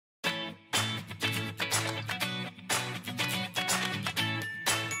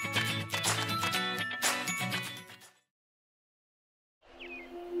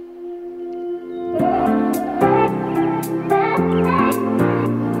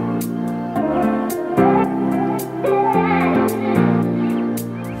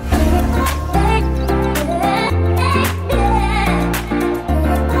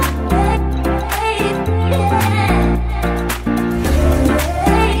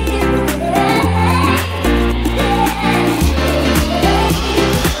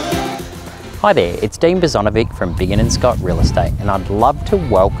Hi there, it's Dean Bozonovic from Biggin & Scott Real Estate, and I'd love to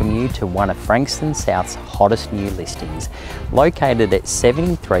welcome you to one of Frankston South's hottest new listings. Located at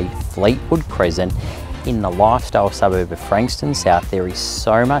 73 Fleetwood Crescent in the lifestyle suburb of Frankston South, there is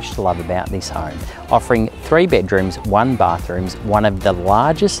so much to love about this home. Offering 3 bedrooms, 1 bathroom, one of the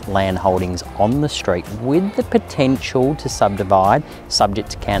largest land holdings on the street with the potential to subdivide, subject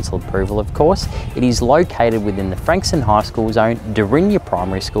to council approval of course. It is located within the Frankston High School zone, Durinya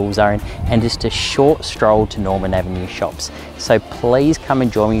Primary School zone, and just a short stroll to Norman Avenue shops. So please come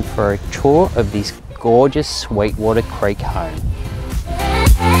and join me for a tour of this gorgeous Sweetwater Creek home.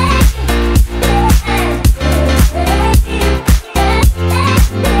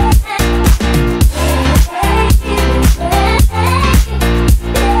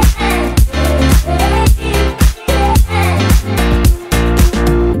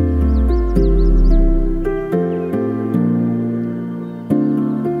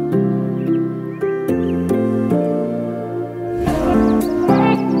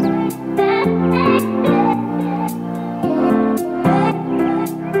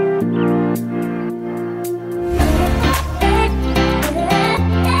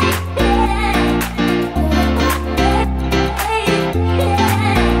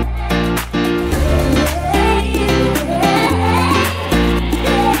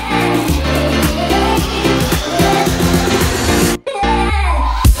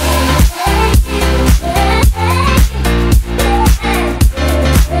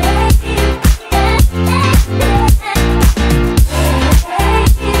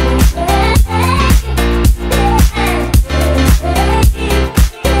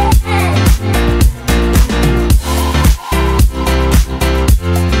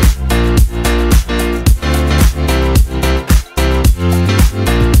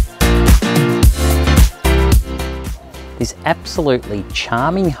 This absolutely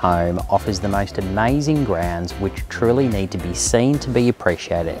charming home offers the most amazing grounds which truly need to be seen to be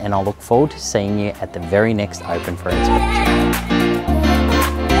appreciated, and I look forward to seeing you at the very next open for inspection.